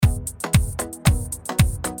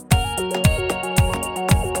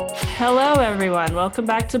Hello, everyone. Welcome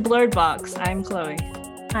back to Blurred Box. I'm Chloe.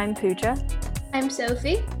 I'm Pooja. I'm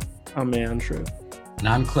Sophie. I'm Andrew. And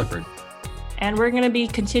I'm Clifford. And we're going to be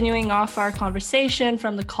continuing off our conversation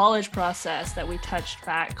from the college process that we touched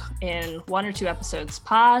back in one or two episodes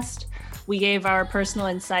past. We gave our personal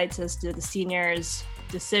insights as to the seniors'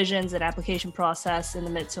 decisions and application process in the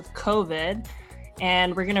midst of COVID.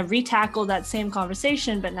 And we're going to retackle that same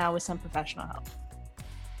conversation, but now with some professional help.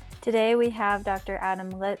 Today we have Dr.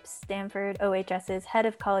 Adam Lips, Stanford OHS's head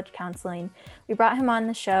of college counseling. We brought him on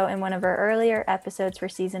the show in one of our earlier episodes for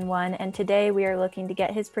season 1, and today we are looking to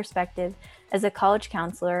get his perspective as a college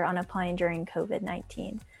counselor on applying during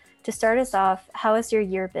COVID-19. To start us off, how has your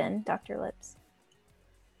year been, Dr. Lips?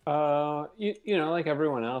 You know, like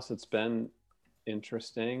everyone else, it's been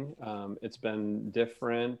interesting. It's been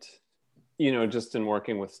different, you know, just in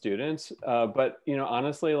working with students. But, you know,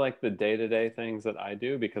 honestly, like the day-to-day things that I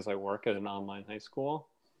do, because I work at an online high school,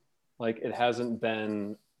 like it hasn't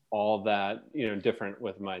been all that, you know, different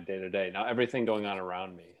with my day-to-day. Now, everything going on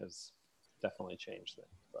around me has definitely changed it.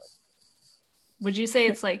 But would you say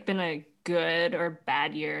it's like been a good or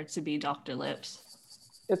bad year to be Dr. Lips?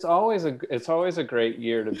 it's always a great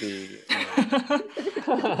year to be.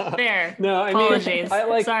 Fair. No, I Apologies. mean, I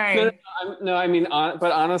like. Sorry.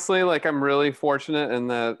 But honestly, like I'm really fortunate in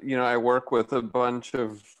that, you know, I work with a bunch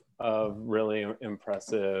of really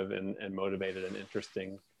impressive and motivated and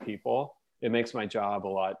interesting people. It makes my job a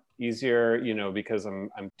lot easier, you know, because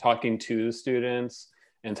I'm talking to the students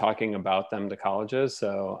and talking about them to colleges.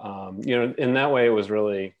 So, you know, in that way, it was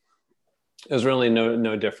really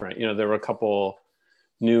no different. You know, there were a couple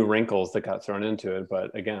new wrinkles that got thrown into it,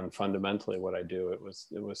 but again, fundamentally what I do, it was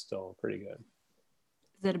still pretty good.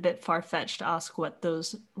 Is it a bit far-fetched to ask what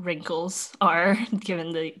those wrinkles are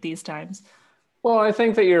given these times? Well, I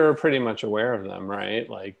think that you're pretty much aware of them, right?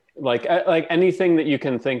 Like anything that you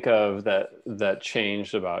can think of that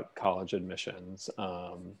changed about college admissions.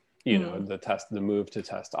 You know, the move to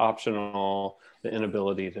test optional, the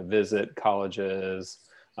inability to visit colleges,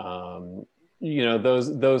 you know,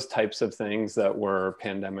 those types of things that were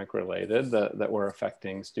pandemic related that were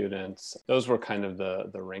affecting students. Those were kind of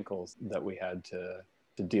the wrinkles that we had to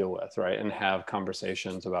deal with, right? And have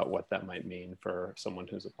conversations about what that might mean for someone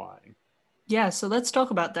who's applying. Yeah, so let's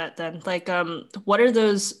talk about that then. Like,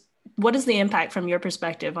 what is the impact from your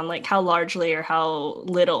perspective on like how largely or how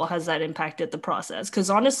little has that impacted the process? Because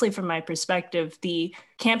honestly, from my perspective, the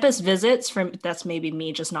campus visits, that's maybe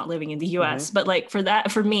me just not living in the US, but like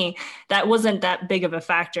for me, that wasn't that big of a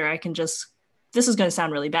factor. I can just, this is going to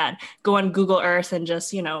sound really bad, go on Google Earth and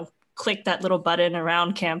just, you know, click that little button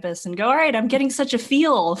around campus and go, all right, I'm getting such a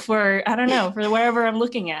feel for, I don't know, for wherever I'm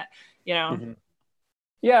looking at, you know? Mm-hmm.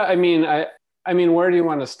 Yeah, I mean, where do you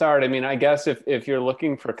want to start? I mean, I guess if you're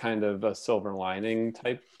looking for kind of a silver lining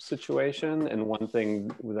type situation, and one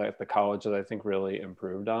thing that the college that I think really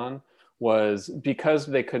improved on was because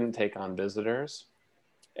they couldn't take on visitors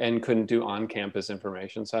and couldn't do on-campus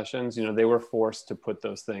information sessions, you know, they were forced to put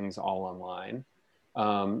those things all online.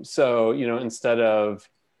 So, you know, instead of,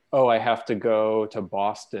 oh, I have to go to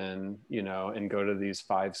Boston, you know, and go to these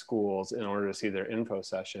 5 schools in order to see their info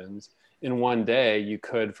sessions, in one day, you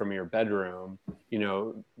could, from your bedroom, you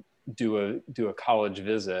know, do a college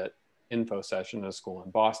visit info session at a school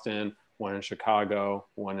in Boston, one in Chicago,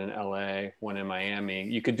 one in LA, one in Miami.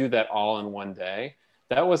 You could do that all in one day.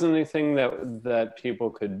 That wasn't anything that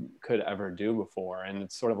people could ever do before. And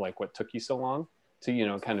it's sort of like what took you so long to, you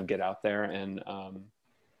know, kind of get out there and,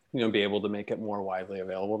 you know, be able to make it more widely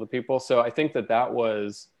available to people. So I think that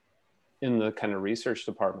was, in the kind of research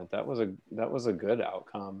department, that was a good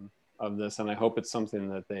outcome of this, and I hope it's something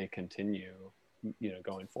that they continue, you know,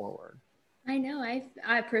 going forward. I know.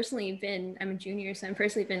 I personally I'm a junior, so I've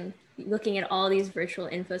personally been looking at all these virtual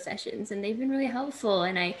info sessions, and they've been really helpful.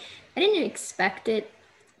 And I didn't expect it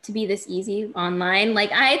to be this easy online.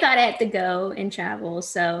 Like I thought I had to go and travel,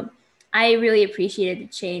 so I really appreciated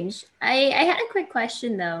the change. I had a quick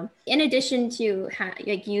question though. In addition to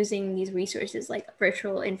like using these resources like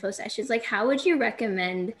virtual info sessions, like how would you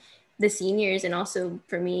recommend the seniors and also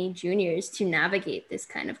for me juniors to navigate this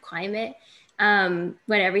kind of climate when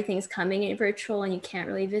everything's coming in virtual and you can't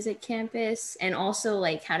really visit campus, and also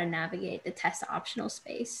like how to navigate the test optional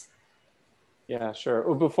space? Yeah, sure.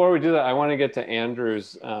 Well, before we do that, I want to get to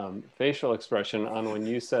Andrew's facial expression on when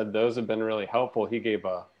you said those have been really helpful. He gave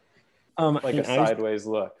a sideways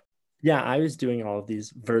look. Yeah, I was doing all of these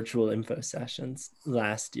virtual info sessions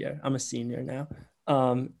last year. I'm a senior now.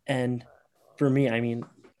 And for me, I mean,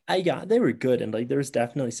 they were good, and like there was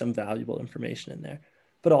definitely some valuable information in there.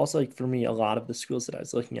 But also, like for me, a lot of the schools that I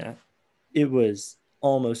was looking at, it was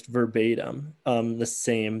almost verbatim the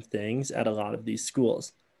same things at a lot of these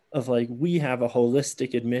schools of like, we have a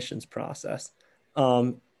holistic admissions process.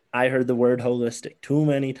 I heard the word holistic too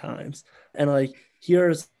many times. And like,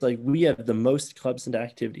 here's like, we have the most clubs and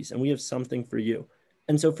activities and we have something for you.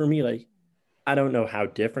 And so for me, like, I don't know how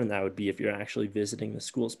different that would be if you're actually visiting the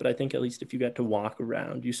schools, but I think at least if you get to walk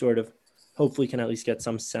around, you sort of hopefully can at least get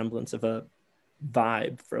some semblance of a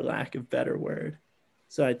vibe, for lack of better word.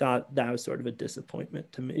 So I thought that was sort of a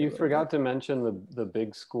disappointment to me. You forgot to mention the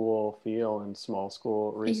big school feel and small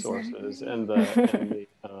school resources and the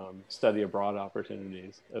study abroad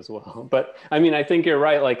opportunities as well. But I mean, I think you're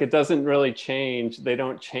right. Like, it doesn't really change. They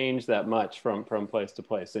don't change that much from place to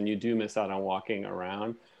place, and you do miss out on walking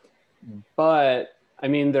around. But I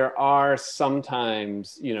mean, there are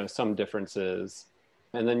sometimes, some differences,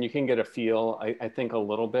 and then you can get a feel, I think a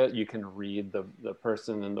little bit, you can read the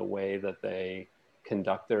person and the way that they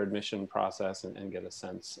conduct their admission process and get a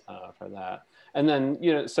sense for that. And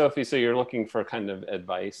then, Sophie, so you're looking for kind of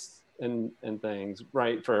advice and things,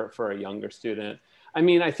 right, for a younger student. I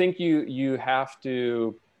mean, I think you have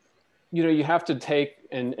to, you have to take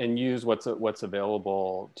and use what's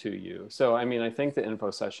available to you. So, I mean, I think the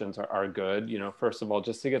info sessions are good, first of all,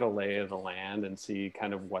 just to get a lay of the land and see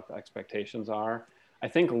kind of what the expectations are. I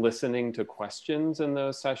think listening to questions in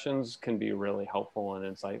those sessions can be really helpful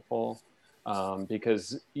and insightful.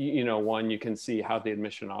 Because, one, you can see how the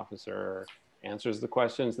admission officer answers the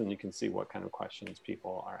questions, then you can see what kind of questions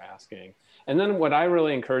people are asking. And then what I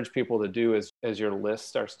really encourage people to do is, as your list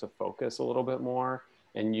starts to focus a little bit more,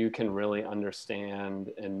 and you can really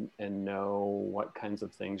understand and know what kinds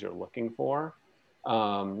of things you're looking for,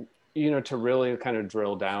 to really kind of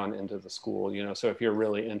drill down into the school, so if you're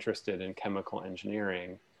really interested in chemical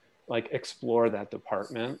engineering, like, explore that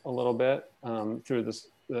department a little bit through this.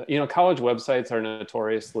 College websites are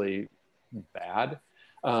notoriously bad,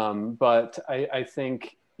 but I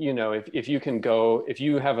think, if you can go, if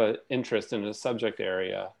you have an interest in a subject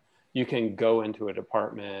area, you can go into a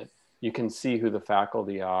department, you can see who the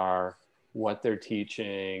faculty are, what they're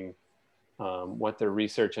teaching, what their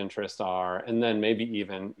research interests are, and then maybe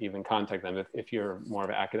even contact them if you're more of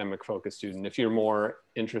an academic focused student. If you're more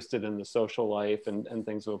interested in the social life and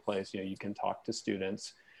things of a place, you can talk to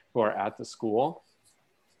students who are at the school.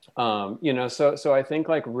 So I think,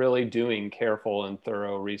 like, really doing careful and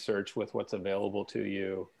thorough research with what's available to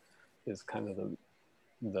you is kind of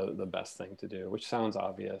the best thing to do, which sounds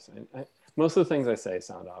obvious. Most of the things I say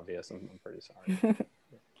sound obvious, and I'm pretty sorry.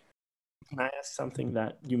 Can I ask something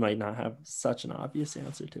that you might not have such an obvious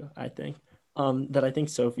answer to, I think, that I think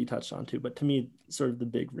Sophie touched on too, but to me, sort of the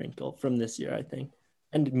big wrinkle from this year, I think,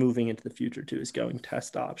 and moving into the future too, is going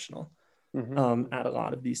test optional at a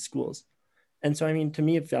lot of these schools. And so, I mean, to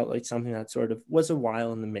me, it felt like something that sort of was a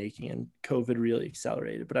while in the making, and COVID really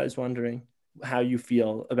accelerated. But I was wondering how you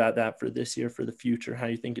feel about that for this year, for the future, how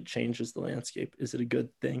you think it changes the landscape. Is it a good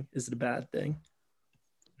thing? Is it a bad thing?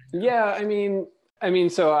 Yeah, I mean,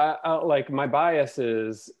 so I like, my bias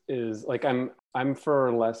is like, I'm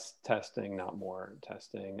for less testing, not more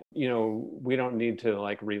testing. We don't need to,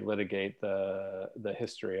 like, relitigate the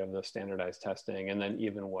history of the standardized testing, and then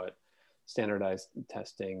even what standardized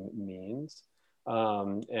testing means,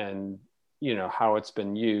 and how it's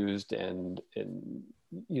been used, and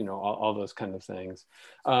all those kind of things.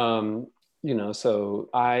 So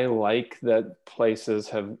I like that places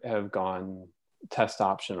have gone test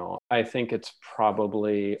optional. I think it's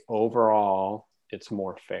probably, overall, it's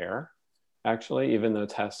more fair, actually, even though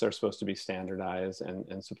tests are supposed to be standardized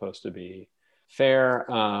and supposed to be fair.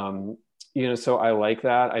 So I like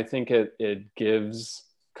that. I think it gives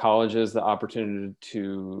colleges the opportunity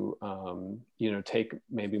to, take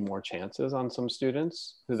maybe more chances on some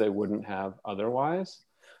students who they wouldn't have otherwise.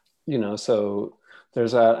 So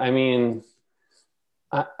there's I mean,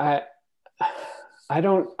 I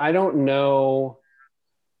don't know,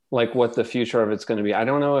 like, what the future of it's going to be. I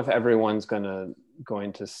don't know if everyone's going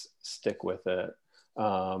to stick with it.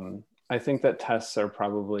 I think that tests are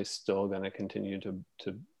probably still going to continue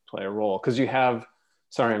to play a role, because you have,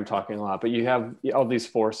 sorry, I'm talking a lot, but you have all these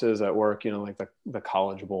forces at work, like the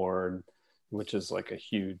College Board, which is like a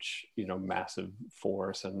huge, massive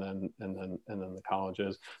force, and then the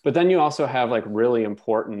colleges. But then you also have, like, really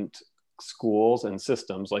important schools and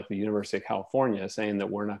systems like the University of California saying that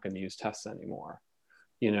we're not going to use tests anymore,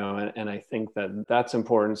 and I think that's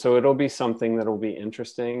important. So it'll be something that'll be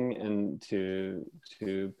interesting and to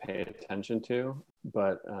pay attention to.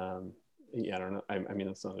 But yeah, I don't know. I mean,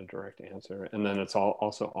 it's not a direct answer. And then it's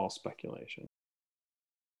also all speculation.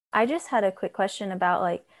 I just had a quick question about,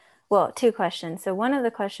 like, Well, two questions. So one of the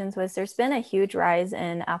questions was there's been a huge rise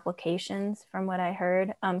in applications from what I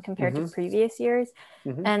heard compared to previous years.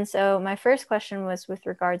 And so my first question was with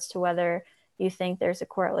regards to whether you think there's a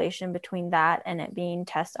correlation between that and it being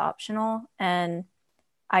test optional, and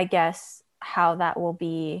I guess how that will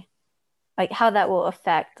be, like how that will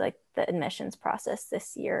affect like the admissions process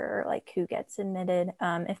this year, or like who gets admitted,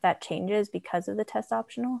 if that changes because of the test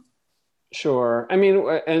optional. Sure. I mean,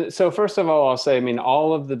 and so first of all, I'll say, I mean,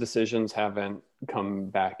 all of the decisions haven't come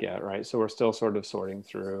back yet, right? So we're still sort of sorting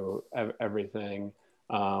through everything.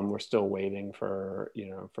 We're still waiting for,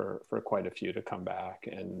 for quite a few to come back,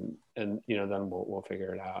 and then we'll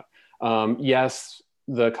figure it out. Yes,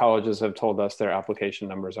 the colleges have told us their application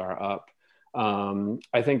numbers are up.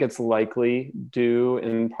 I think it's likely due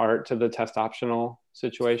in part to the test optional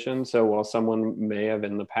situation. So while someone may have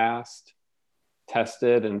in the past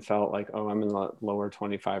tested and felt like, oh, I'm in the lower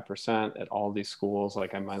 25% at all these schools,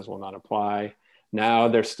 like I might as well not apply. Now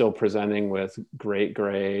they're still presenting with great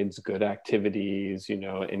grades, good activities,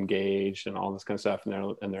 engaged and all this kind of stuff,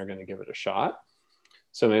 and they're going to give it a shot.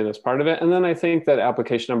 So maybe that's part of it. And then I think that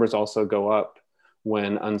application numbers also go up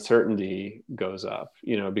when uncertainty goes up,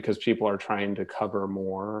 because people are trying to cover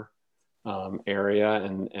more area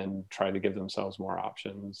and try to give themselves more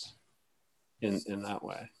options in that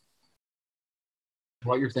way.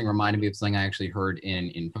 What you're saying reminded me of something I actually heard in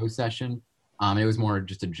info session. It was more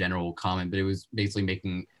just a general comment, but it was basically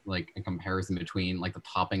making like a comparison between like the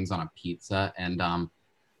toppings on a pizza and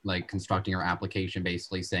like constructing your application,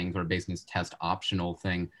 basically saying sort of based on this test optional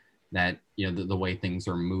thing that, the way things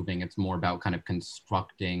are moving, it's more about kind of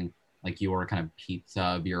constructing like your kind of pizza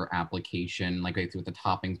of your application, like with the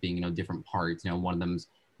toppings being, different parts. One of them's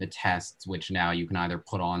the tests, which now you can either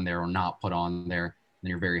put on there or not put on there, and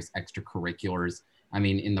your various extracurriculars. I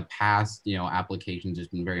mean, in the past, applications has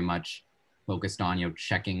been very much focused on,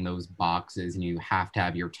 checking those boxes, and you have to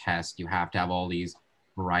have your test, you have to have all these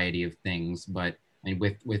variety of things. But I mean,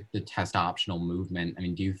 with the test optional movement, I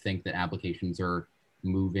mean, do you think that applications are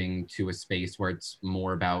moving to a space where it's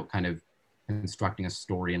more about kind of constructing a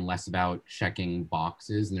story and less about checking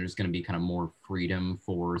boxes, and there's going to be kind of more freedom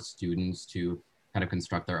for students to kind of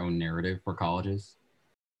construct their own narrative for colleges?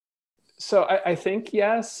 So I think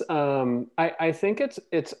yes. I think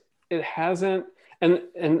it hasn't,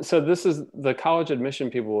 and so this is the college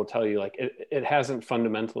admission people will tell you, like it hasn't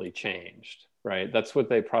fundamentally changed, right? That's what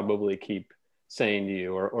they probably keep saying to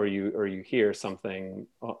you, or you hear something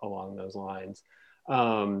along those lines.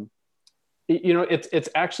 It's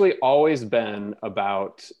actually always been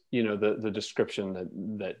about the description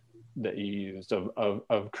that you used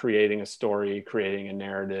of creating a story, creating a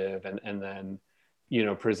narrative, and then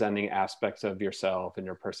presenting aspects of yourself and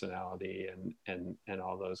your personality and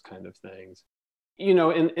all those kind of things.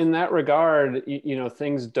 In that regard,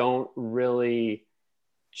 things don't really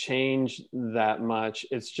change that much.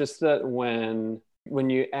 It's just that when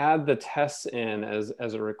you add the tests in as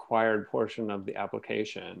a required portion of the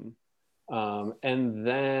application, and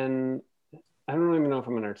then I don't even know if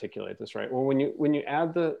I'm going to articulate this right. Well, when you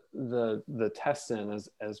add the tests in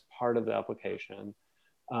as part of the application,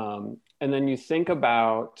 and then you think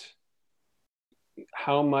about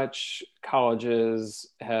how much colleges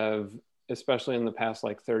have, especially in the past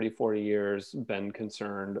like 30, 40 years, been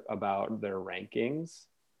concerned about their rankings,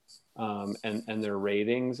 and their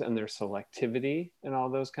ratings and their selectivity and all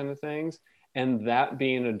those kind of things. And that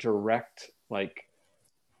being a direct like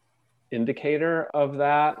indicator of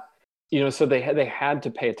that, so they had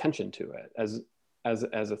to pay attention to it as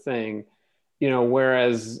a thing,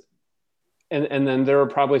 whereas and then there were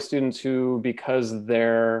probably students who, because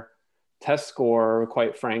their test score,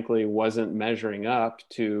 quite frankly, wasn't measuring up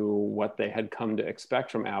to what they had come to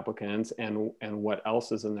expect from applicants and what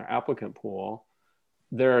else is in their applicant pool,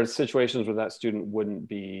 there are situations where that student wouldn't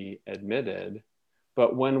be admitted.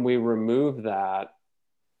 But when we remove that,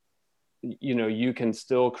 you can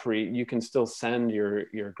still send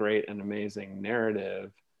your great and amazing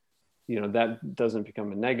narrative, that doesn't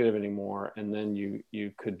become a negative anymore, and then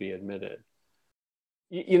you could be admitted.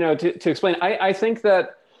 To explain, I think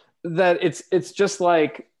that it's just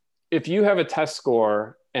like, if you have a test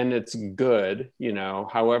score and it's good,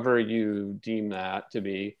 however you deem that to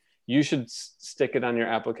be, you should stick it on your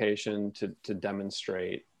application to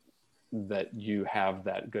demonstrate that you have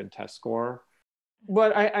that good test score.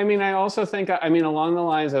 But I also think, along the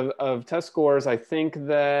lines of test scores, I think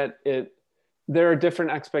that there are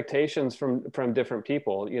different expectations from different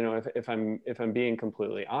people. If I'm being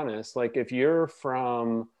completely honest, like if you're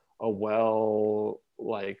from a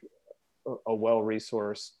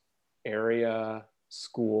well-resourced area,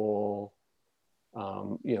 school,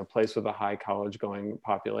 place with a high college going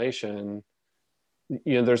population,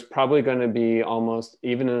 there's probably going to be almost,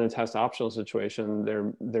 even in a test optional situation,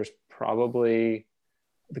 there's probably,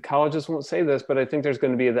 the colleges won't say this, but I think there's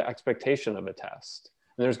going to be the expectation of a test.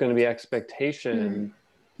 And there's going to be expectation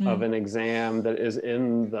of an exam that is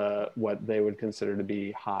in what they would consider to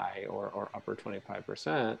be high or upper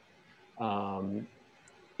 25%.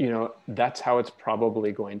 That's how it's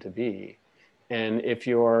probably going to be. And if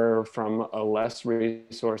you're from a less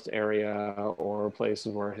resourced area or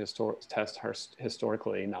places where tests are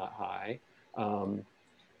historically not high,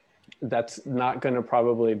 that's not going to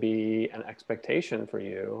probably be an expectation for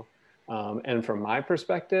you. And from my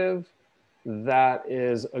perspective, that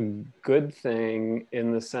is a good thing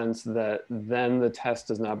in the sense that then the test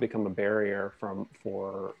does not become a barrier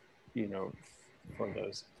for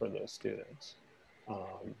those students.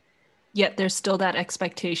 Yet there's still that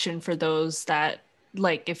expectation for those that,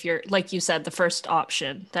 like, if you're, like you said, the first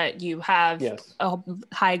option, that you have a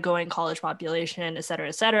high going college population, et cetera,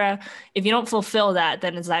 et cetera. If you don't fulfill that,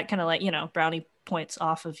 then is that kind of like, brownie points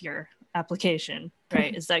off of your application,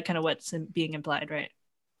 right? Is that kind of what's being implied, right?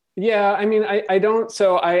 Yeah, I mean, I don't,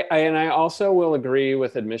 so I also will agree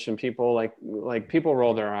with admission people, like people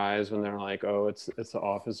roll their eyes when they're like, oh, it's the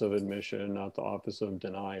Office of Admission, not the Office of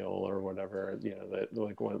Denial or whatever, that,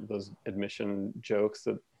 like, one of those admission jokes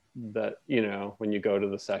that when you go to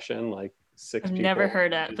the session, like six I've people. never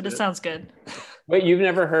heard it, but it sounds good. Wait, you've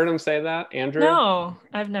never heard him say that, Andrew? No,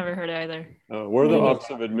 I've never heard it either. We're the Office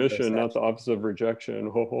of Admission, not the Office of Rejection.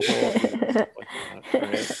 Ho, ho, ho. Like that,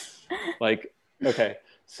 right? Like, okay.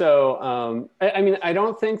 So, I mean, I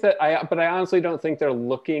don't think that but I honestly don't think they're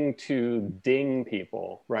looking to ding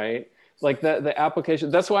people, right? Like the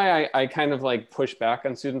application, that's why I kind of like push back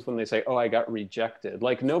on students when they say, oh, I got rejected.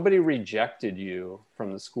 Like, nobody rejected you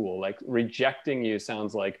from the school. Like, rejecting you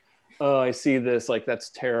sounds like, oh, I see this, like, that's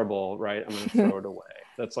terrible, right? I'm gonna throw it away.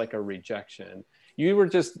 That's like a rejection. You were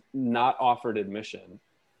just not offered admission,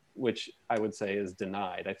 which I would say is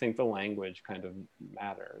denied. I think the language kind of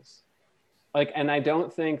matters. Like, and I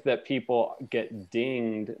don't think that people get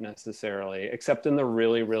dinged necessarily, except in the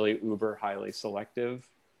really, really uber highly selective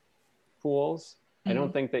pools. I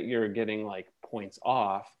don't think that you're getting like points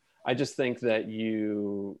off. I just think that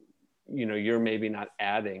you're maybe not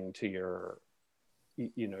adding to your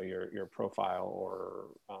profile, or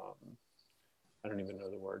I don't even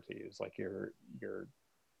know the word to use, like your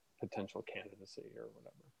potential candidacy or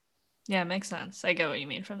whatever. Yeah, makes sense. I get what you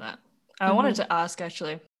mean from that. I wanted to ask,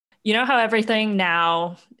 actually, you know how everything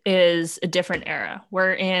now is a different era?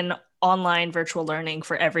 We're in online virtual learning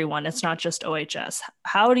for everyone. It's not just OHS.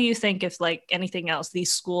 How do you think, if like anything else,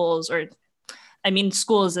 these schools, or I mean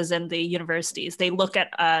schools as in the universities, they look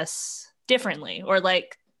at us differently? Or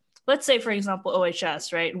like, let's say, for example,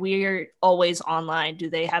 OHS, right? We're always online.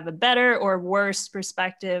 Do they have a better or worse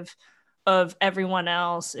perspective of everyone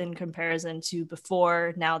else in comparison to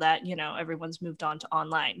before, now that everyone's moved on to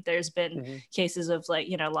online? There's been cases of like,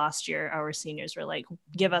 last year our seniors were like,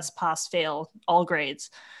 give us pass fail all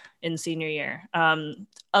grades in senior year.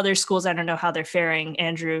 Other schools, I don't know how they're faring.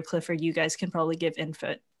 Andrew, Clifford, you guys can probably give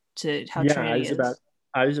input to how Trinity is.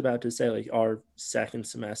 I was about to say, like, our second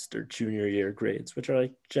semester junior year grades, which are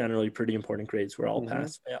like generally pretty important grades, were all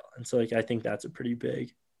pass fail, and so like I think that's a pretty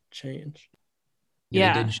big change. They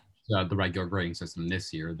did the regular grading system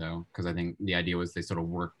this year, though, because I think the idea was they sort of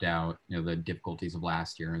worked out, the difficulties of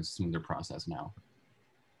last year and smoother process now.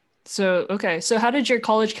 So, okay. So how did your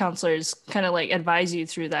college counselors kind of like advise you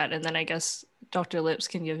through that? And then I guess Dr. Lips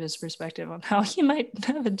can give his perspective on how he might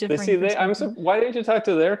have a different why didn't you talk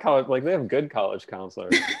to their college? Like, they have good college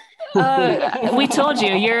counselors. We told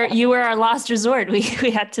you, you were our last resort. We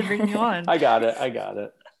had to bring you on. I got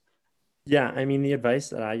it. Yeah, I mean, the advice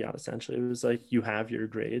that I got essentially was like, you have your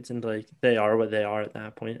grades and like they are what they are at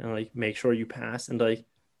that point, and like make sure you pass. And like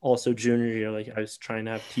also junior year, like I was trying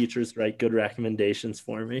to have teachers write good recommendations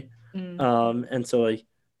for me. And so like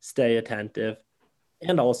stay attentive.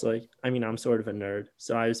 And also like, I mean, I'm sort of a nerd,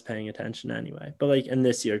 so I was paying attention anyway. But like in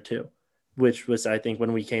this year too, which was I think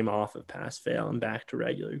when we came off of pass fail and back to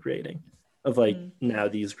regular grading, of like now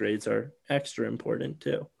these grades are extra important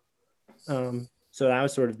too. So that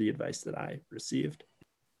was sort of the advice that I received.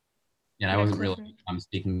 Yeah, I wasn't really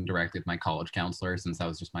speaking directly with my college counselor since that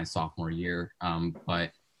was just my sophomore year.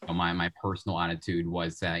 But my personal attitude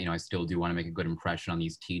was that, I still do want to make a good impression on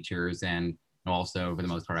these teachers. And also, for the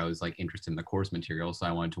most part, I was like interested in the course material, so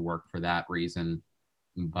I wanted to work for that reason.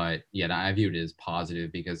 But yeah, I viewed it as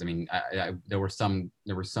positive because, I mean, there were some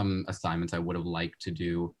assignments I would have liked to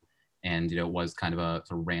do, and it was kind of a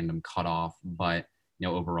sort of random cutoff, but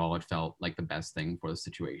overall, it felt like the best thing for the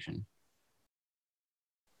situation.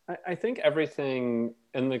 I think everything,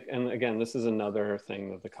 and again, this is another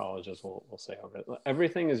thing that the colleges will say over it.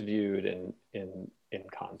 Everything is viewed in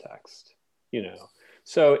context, you know.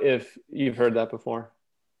 So if you've heard that before,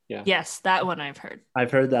 yeah. Yes, that one I've heard.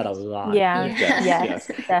 I've heard that a lot. Yeah. Yeah. Yes.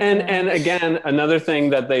 And Definitely. again, another thing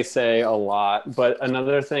that they say a lot, but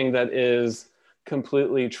another thing that is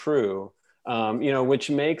completely true, you know, which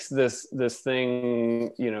makes this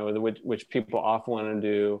thing, you know, which people often want to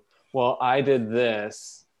do. Well, I did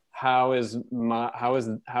this. How is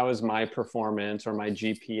my performance or my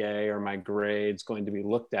GPA or my grades going to be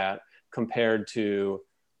looked at compared to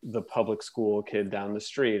the public school kid down the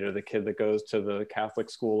street or the kid that goes to the Catholic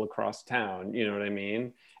school across town? You know what I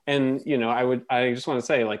mean? And, you know, I just want to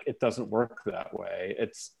say, like, it doesn't work that way.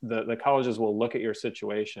 It's the colleges will look at your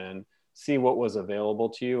situation, see what was available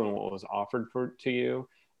to you and what was offered to you,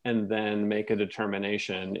 and then make a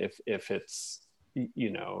determination if it's, you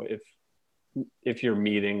know, if you're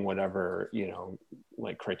meeting whatever, you know,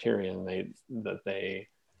 like criterion that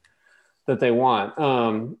they want.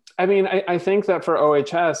 I mean, I think that for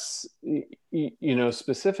OHS, you know,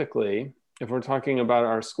 specifically, if we're talking about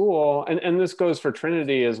our school, and this goes for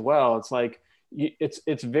Trinity as well, it's like,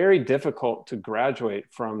 it's very difficult to graduate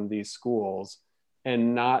from these schools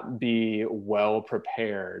and not be well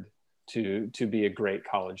prepared to be a great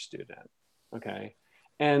college student. Okay.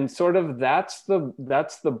 And sort of that's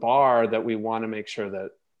the bar that we want to make sure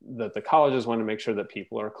that the colleges want to make sure that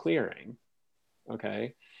people are clearing.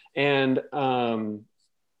 Okay. And,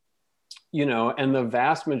 you know, and the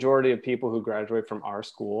vast majority of people who graduate from our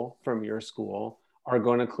school, from your school, are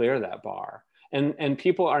going to clear that bar. And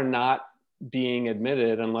people are not being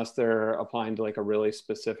admitted unless they're applying to like a really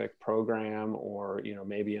specific program or, you know,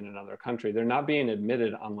 maybe in another country. They're not being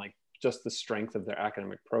admitted on like just the strength of their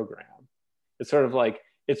academic program. It's sort of like,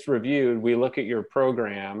 it's reviewed. We look at your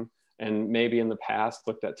program and maybe in the past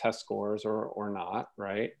looked at test scores or not,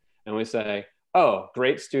 right? And we say, oh,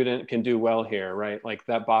 great student, can do well here, right? Like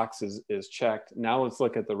that box is checked. Now let's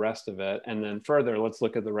look at the rest of it. And then further, let's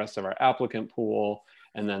look at the rest of our applicant pool.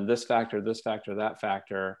 And then this factor, that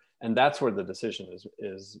factor. And that's where the decision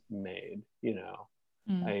is made, you know?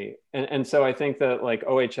 And so I think that like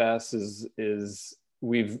OHS is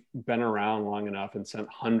we've been around long enough and sent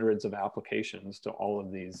hundreds of applications to all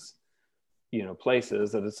of these, you know,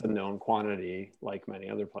 places that it's a known quantity like many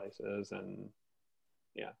other places. And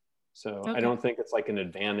yeah. So okay. I don't think it's like an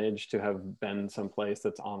advantage to have been someplace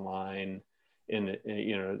that's online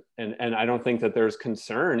you know, and I don't think that there's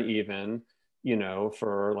concern even, you know,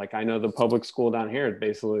 for like, I know the public school down here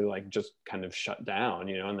basically like just kind of shut down,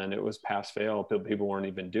 you know, and then it was pass fail. People weren't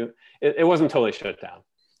even doing it. It wasn't totally shut down.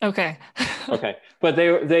 Okay. Okay. But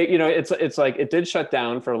they, you know, it's like, it did shut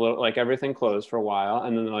down for a little, like everything closed for a while.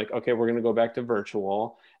 And then they're like, okay, we're going to go back to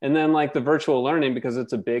virtual. And then like the virtual learning, because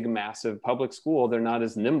it's a big, massive public school, they're not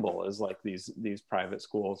as nimble as like these private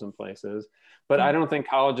schools and places. But I don't think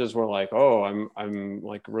colleges were like, oh, I'm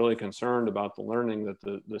like really concerned about the learning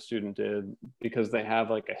that the student did, because they have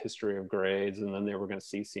like a history of grades and then they were going to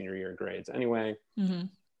see senior year grades anyway. Mm-hmm.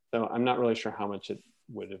 So I'm not really sure how much it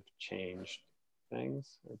would have changed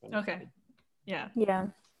things. Okay. Yeah. Yeah.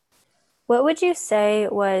 What would you say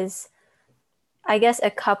was, I guess,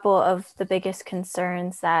 a couple of the biggest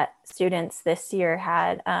concerns that students this year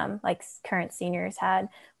had, like current seniors had,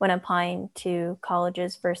 when applying to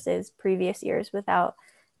colleges versus previous years without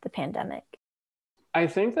the pandemic? I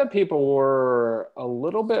think that people were a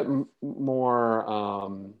little bit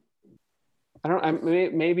more,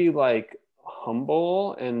 maybe like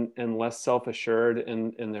humble and less self-assured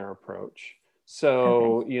in their approach.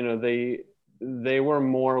 So, okay. You know, they were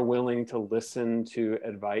more willing to listen to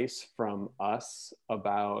advice from us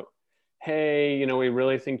about, hey, you know, we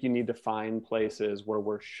really think you need to find places where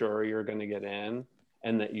we're sure you're going to get in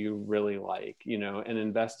and that you really like, you know, and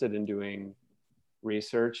invested in doing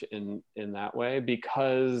research in that way,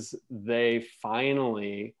 because they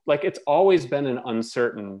finally, like, it's always been an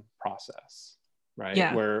uncertain process, right?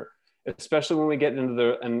 Yeah. Where, especially when we get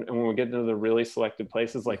into when we get into the really selected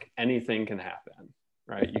places, like anything can happen,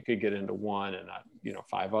 right? You could get into one and not, you know,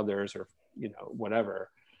 5 others or, you know, whatever.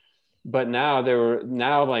 But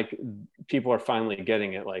now like people are finally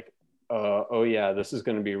getting it, like, oh yeah, this is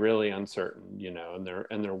going to be really uncertain, you know,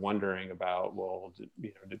 and they're wondering about, well,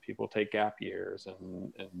 do people take gap years,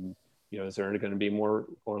 and you know, is there going to be more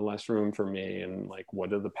or less room for me, and like, what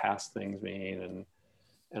do the past things mean,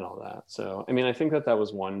 and all that. So, I mean, I think that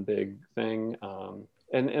was one big thing.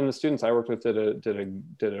 And the students I worked with did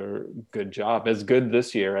a good job, as good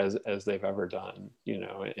this year as they've ever done, you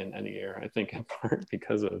know, in any year, I think, in part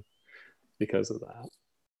because of that.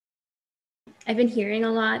 I've been hearing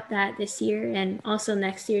a lot that this year and also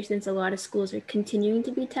next year, since a lot of schools are continuing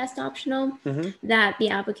to be test optional, that the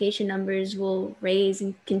application numbers will raise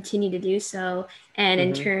and continue to do so, and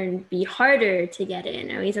in turn be harder to get in.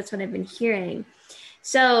 At least that's what I've been hearing.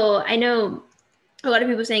 So I know a lot of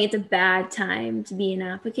people saying it's a bad time to be an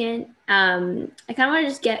applicant. I kind of want to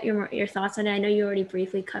just get your thoughts on it. I know you already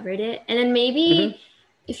briefly covered it, and then maybe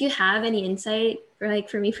if you have any insight, or like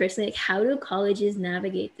for me personally, like how do colleges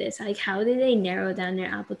navigate this? Like how do they narrow down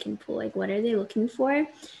their applicant pool? Like what are they looking for?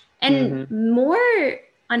 And more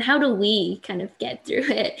on how do we kind of get through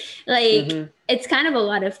it? Like it's kind of a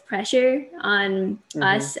lot of pressure on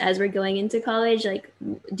us as we're going into college. Like,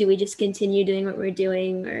 do we just continue doing what we're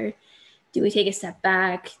doing, or do we take a step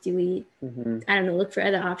back? Do we, I don't know, look for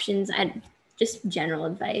other options? Just general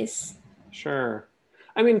advice. Sure.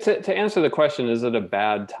 I mean, to answer the question, is it a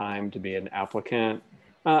bad time to be an applicant?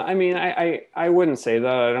 I mean, I wouldn't say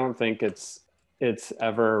that. I don't think it's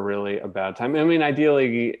ever really a bad time. I mean,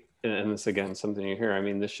 ideally, and this again, something you hear, I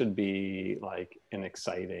mean, this should be like an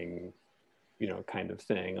exciting, kind of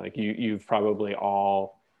thing. Like you've probably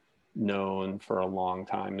all known for a long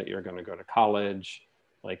time that you're going to go to college.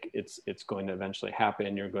 Like it's going to eventually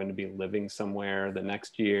happen. You're going to be living somewhere the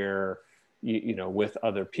next year. With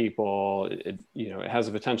other people, it has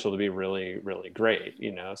the potential to be really, really great,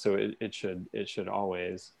 so it should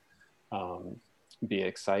always be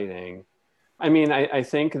exciting. I mean, I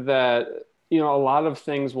think that, a lot of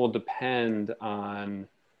things will depend on,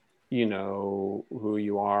 who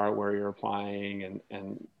you are, where you're applying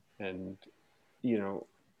and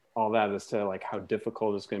all that as to like how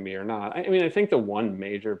difficult it's going to be or not. I mean, I think the one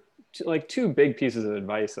major, like two big pieces of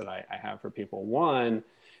advice that I have for people. One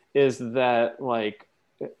is that, like,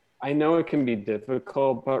 I know it can be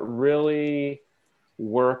difficult, but really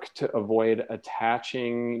work to avoid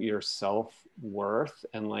attaching your self-worth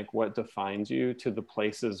and like what defines you to the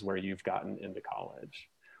places where you've gotten into college.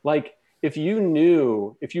 Like if you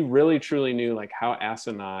really truly knew like how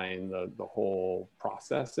asinine the whole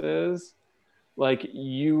process is, like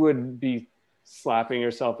you would be slapping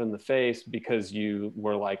yourself in the face because you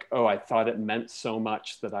were like, oh, I thought it meant so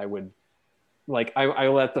much that I would, like, I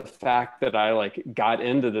let the fact that I like got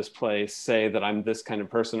into this place say that I'm this kind of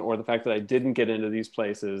person, or the fact that I didn't get into these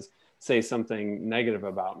places say something negative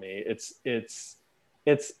about me. It's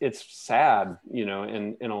sad,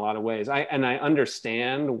 in a lot of ways. I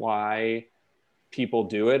understand why people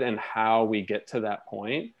do it and how we get to that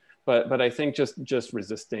point. But I think just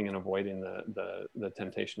resisting and avoiding the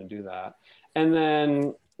temptation to do that. And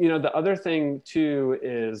then, the other thing too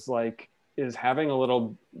is having a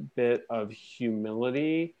little bit of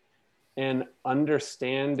humility and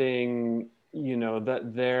understanding,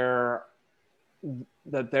 that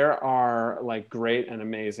there are like great and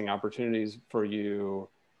amazing opportunities for you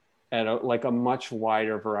at a much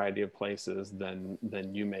wider variety of places than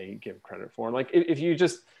you may give credit for. Like if you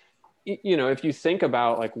just, if you think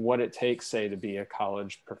about like what it takes, say, to be a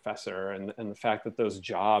college professor and the fact that those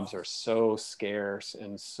jobs are so scarce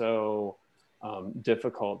and so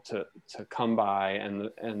difficult to come by,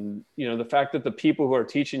 and the fact that the people who are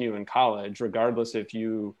teaching you in college, regardless if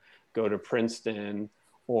you go to Princeton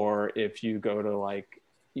or if you go to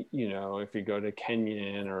if you go to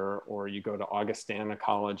Kenyon or you go to Augustana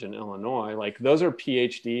College in Illinois, like those are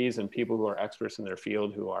PhDs and people who are experts in their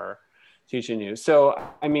field who are teaching you. So,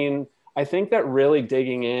 I mean, I think that really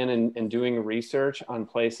digging in and doing research on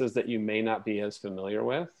places that you may not be as familiar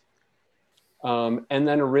with, and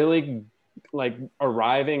then really like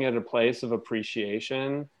arriving at a place of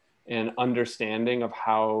appreciation and understanding of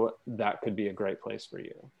how that could be a great place for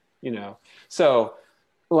you, So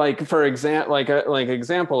like, for example,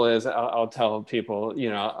 example is I'll tell people,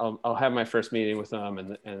 I'll have my first meeting with them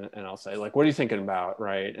and I'll say like, what are you thinking about?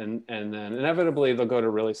 Right. And then inevitably they'll go to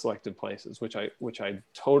really selected places, which I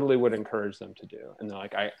totally would encourage them to do. And they're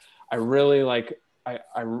like, I really like,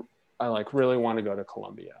 I like really want to go to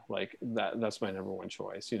Columbia. Like that's my number one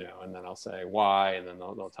choice, and then I'll say why, and then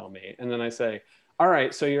they'll tell me. And then I say, all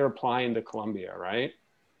right, so you're applying to Columbia, right?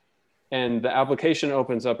 And the application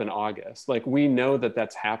opens up in August. Like we know that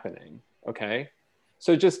that's happening, okay?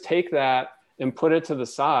 So just take that and put it to the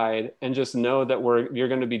side and just know that you're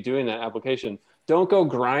going to be doing that application. Don't go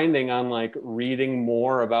grinding on like reading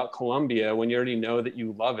more about Columbia when you already know that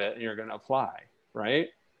you love it and you're going to apply, right?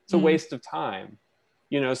 It's a waste of time.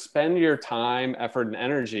 Spend your time, effort, and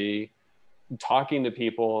energy talking to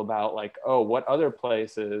people about like, oh, what other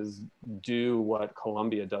places do what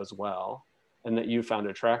Columbia does well and that you found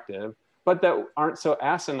attractive, but that aren't so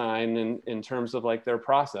asinine in terms of like their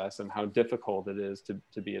process and how difficult it is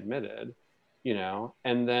to be admitted,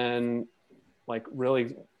 and then like really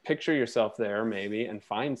picture yourself there maybe, and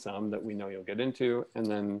find some that we know you'll get into, and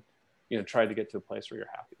then, you know, try to get to a place where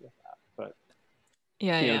you're happy with that. But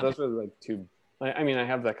you know, those are like two, I mean, I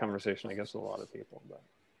have that conversation, I guess, with a lot of people, but.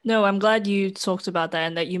 No, I'm glad you talked about that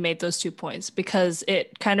and that you made those 2 points, because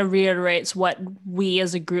it kind of reiterates what we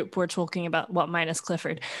as a group were talking about, well, minus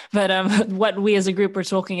Clifford, but what we as a group were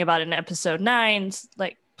talking about in episode 9,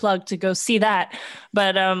 like plug to go see that.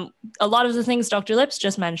 But a lot of the things Dr. Lips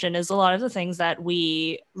just mentioned is a lot of the things that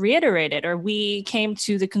we reiterated, or we came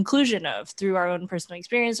to the conclusion of through our own personal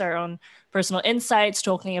experience, our own personal insights,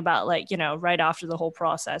 talking about, like, you know, right after the whole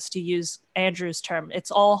process, to use Andrew's term, it's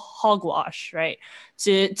all hogwash, right?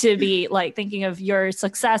 To be like thinking of your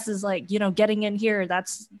success as like, you know, getting in here,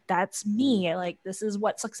 that's me, like this is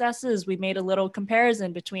what success is. We made a little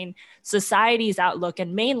comparison between society's outlook,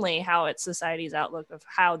 and mainly how it's society's outlook of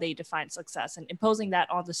how they define success, and imposing that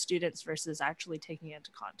on the students versus actually taking it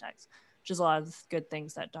into context, which is a lot of good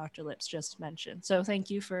things that Dr. Lips just mentioned. So thank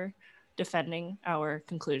you for defending our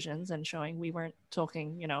conclusions and showing we weren't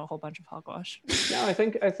talking, you know, a whole bunch of hogwash. No, I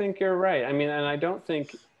think you're right. I mean, and I don't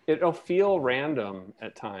think it'll feel random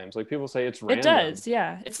at times. Like people say it's random. It does,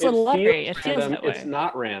 yeah. It's a little lottery. It feels that way. It's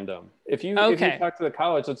not random. If you talk to the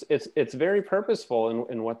college, it's very purposeful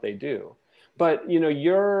in what they do. But you know,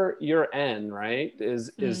 your N, right,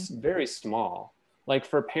 is very small. Like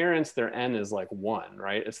for parents, their N is like 1,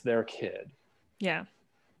 right? It's their kid. Yeah.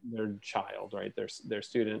 Their child, right? Their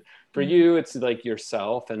student. For you, it's like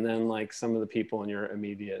yourself, and then like some of the people in your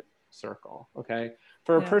immediate circle. Okay.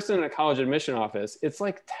 For a person in a college admission office, it's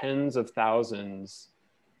like tens of thousands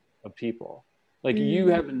of people. Like you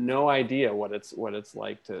have no idea what it's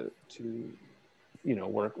like to you know,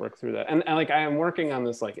 work through that. And like I am working on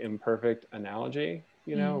this like imperfect analogy,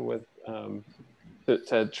 you know, with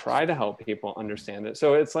to try to help people understand it.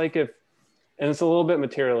 So it's like and it's a little bit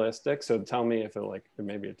materialistic. So tell me if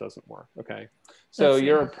maybe it doesn't work. Okay. So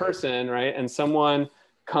you're a person, right? And someone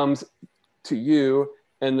comes to you,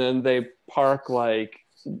 and then they park like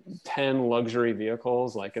 10 luxury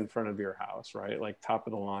vehicles like in front of your house, right? Like top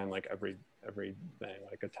of the line, like everything,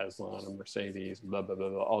 like a Tesla and a Mercedes, blah, blah, blah,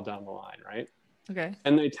 blah, all down the line, right? Okay.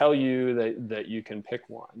 And they tell you that you can pick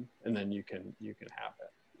one, and then you can have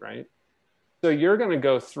it, right? So you're going to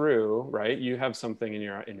go through, right? You have something in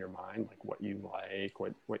your mind, like what you like,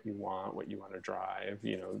 what you want to drive,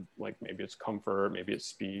 you know, like maybe it's comfort, maybe it's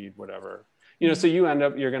speed, whatever, you know, so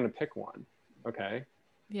you're going to pick one. Okay.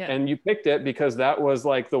 Yeah. And you picked it because that was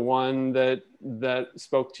like the one that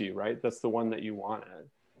spoke to you, right? That's the one that you wanted.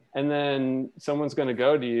 And then someone's going to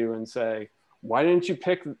go to you and say, why didn't you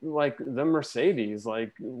pick like the Mercedes?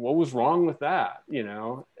 Like, what was wrong with that? You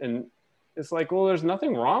know? And it's like, well, there's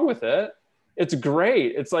nothing wrong with it. It's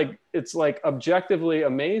great. It's like objectively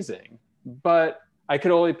amazing, but I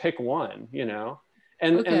could only pick one, you know?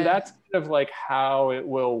 And that's kind of like how it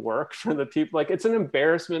will work for the people. Like it's an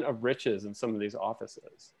embarrassment of riches in some of these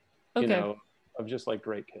offices, you know, of just like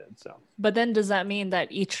great kids. So, but then does that mean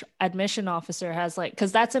that each admission officer has like,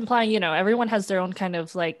 because that's implying, you know, everyone has their own kind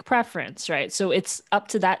of like preference, right? So it's up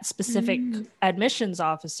to that specific admissions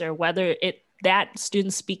officer whether that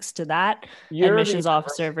student speaks to that admissions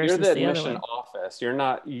officer versus the other one. Office. You're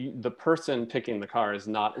not the person picking the car is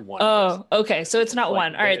not one. Oh, okay. So it's not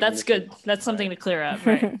one. All right, that's good. That's something to clear up,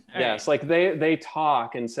 right? Yes, like they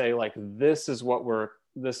talk and say like this is what we're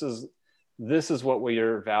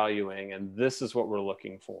valuing, and this is what we're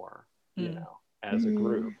looking for, you know, as a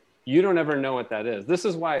group. You don't ever know what that is. This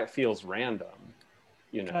is why it feels random.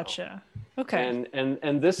 You know. Gotcha. Okay.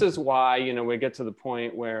 And this is why, you know, we get to the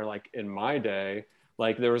point where like in my day,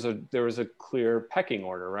 like there was a clear pecking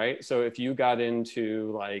order, right? So if you got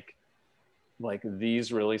into like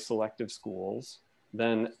these really selective schools,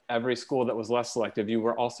 then every school that was less selective, you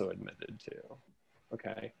were also admitted to.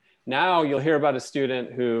 Okay. Now you'll hear about a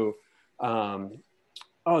student who,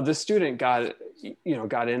 this student got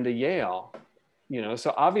into Yale, you know,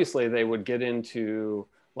 so obviously they would get into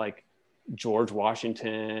like George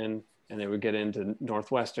Washington, and they would get into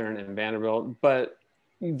Northwestern and Vanderbilt, but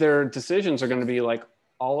their decisions are going to be like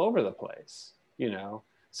all over the place, you know?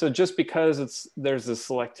 So just because there's this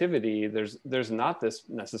selectivity, there's not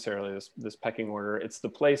necessarily this pecking order. It's the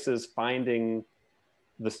places finding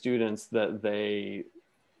the students that they,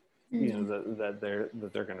 you know, that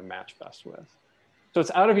they're going to match best with. So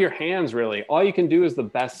it's out of your hands, really. All you can do is the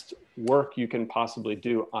best work you can possibly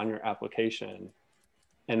do on your application,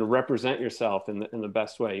 and represent yourself in the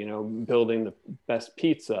best way, you know, building the best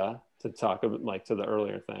pizza, to talk about like to the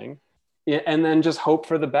earlier thing, and then just hope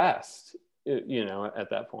for the best, you know, at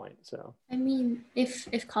that point. So I mean,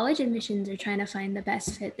 if college admissions are trying to find the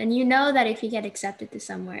best fit, then you know that if you get accepted to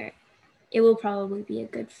somewhere, it will probably be a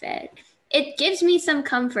good fit. It gives me some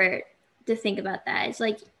comfort to think about that. It's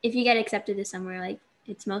like if you get accepted to somewhere, like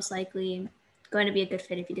it's most likely going to be a good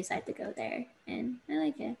fit if you decide to go there. And I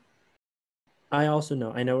like it. I also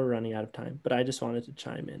know we're running out of time, but I just wanted to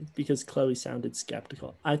chime in because Chloe sounded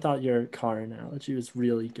skeptical. I thought your car analogy was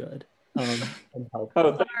really good. And helpful.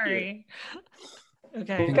 Oh, thank Sorry. you.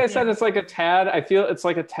 Okay. I think I said it's like a tad. I feel it's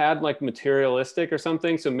like a tad like materialistic or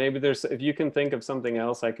something. So maybe if you can think of something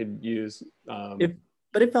else I could use.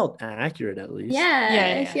 But it felt accurate at least.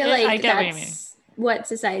 Yeah, I feel like I get what you that's what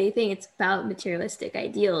society thinks. It's about materialistic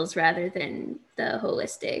ideals rather than the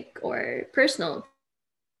holistic or personal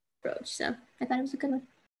approach. So I thought it was a good one.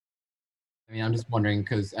 I mean, I'm just wondering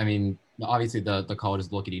because I mean, obviously the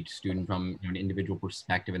colleges look at each student from an individual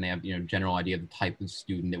perspective, and they have general idea of the type of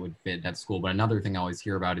student that would fit that school. But another thing I always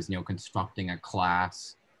hear about is constructing a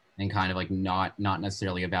class and kind of like not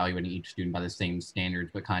necessarily evaluating each student by the same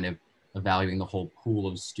standards, but kind of evaluating the whole pool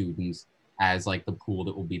of students as like the pool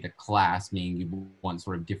that will be the class, meaning you want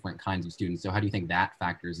sort of different kinds of students. So how do you think that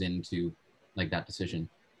factors into like that decision?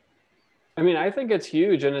 I mean, I think it's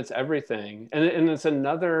huge and it's everything. And it's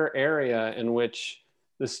another area in which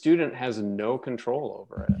the student has no control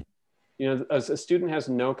over it. A student has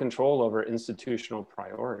no control over institutional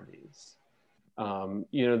priorities.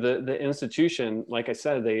 The institution, like I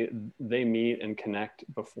said, they meet and connect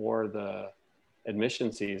before the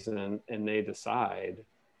admission season and they decide,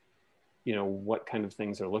 what kind of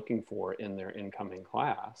things they're looking for in their incoming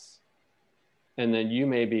class. And then you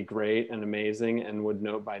may be great and amazing and would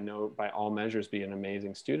by all measures be an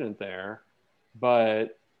amazing student there,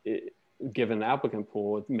 but given the applicant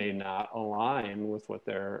pool, it may not align with what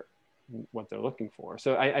they're looking for.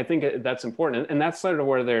 So I think that's important. And that's sort of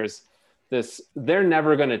where there's this, they're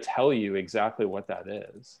never going to tell you exactly what that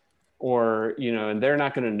is, or, and they're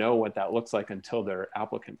not going to know what that looks like until their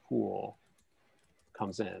applicant pool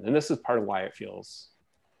comes in. And this is part of why it feels,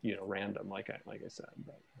 random, like I said.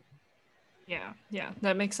 But. Yeah,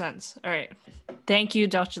 that makes sense. All right. Thank you,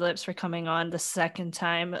 Dr. Lips, for coming on the second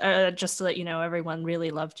time. Just to let you know, everyone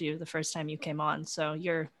really loved you the first time you came on. So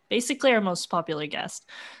you're basically our most popular guest.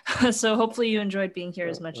 So hopefully you enjoyed being here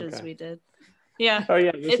as much as we did. Yeah. Oh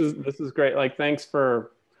yeah, this is great. Like, thanks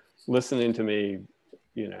for listening to me,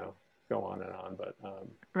 go on and on. But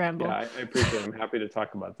ramble. Yeah, I appreciate it. I'm happy to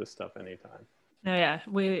talk about this stuff anytime. No, yeah,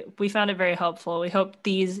 we found it very helpful. We hope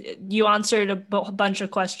you answered a bunch of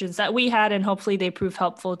questions that we had, and hopefully they prove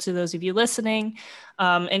helpful to those of you listening,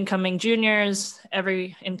 incoming juniors,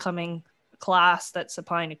 every incoming class that's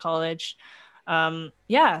applying to college.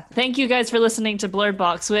 Thank you guys for listening to Blurred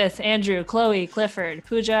Box with Andrew, Chloe, Clifford,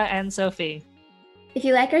 Pooja, and Sophie. If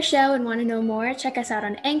you like our show and want to know more, check us out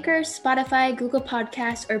on Anchor, Spotify, Google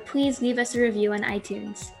Podcasts, or please leave us a review on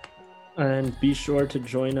iTunes. And be sure to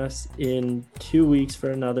join us in 2 weeks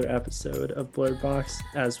for another episode of Blurred Box,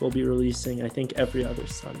 as we'll be releasing, I think, every other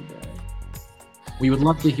Sunday. We would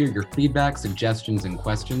love to hear your feedback, suggestions, and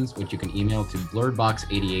questions, which you can email to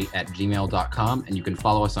blurredbox88@gmail.com, and you can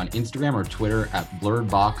follow us on Instagram or Twitter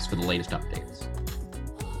 @blurredbox for the latest updates.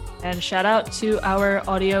 And shout out to our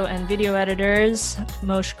audio and video editors,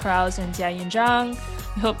 Moshe Kraus and Jiayun Zhang.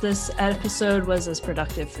 We hope this episode was as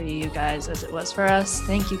productive for you guys as it was for us.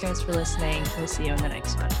 Thank you guys for listening. We'll see you in the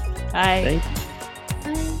next one. Bye. Thank you.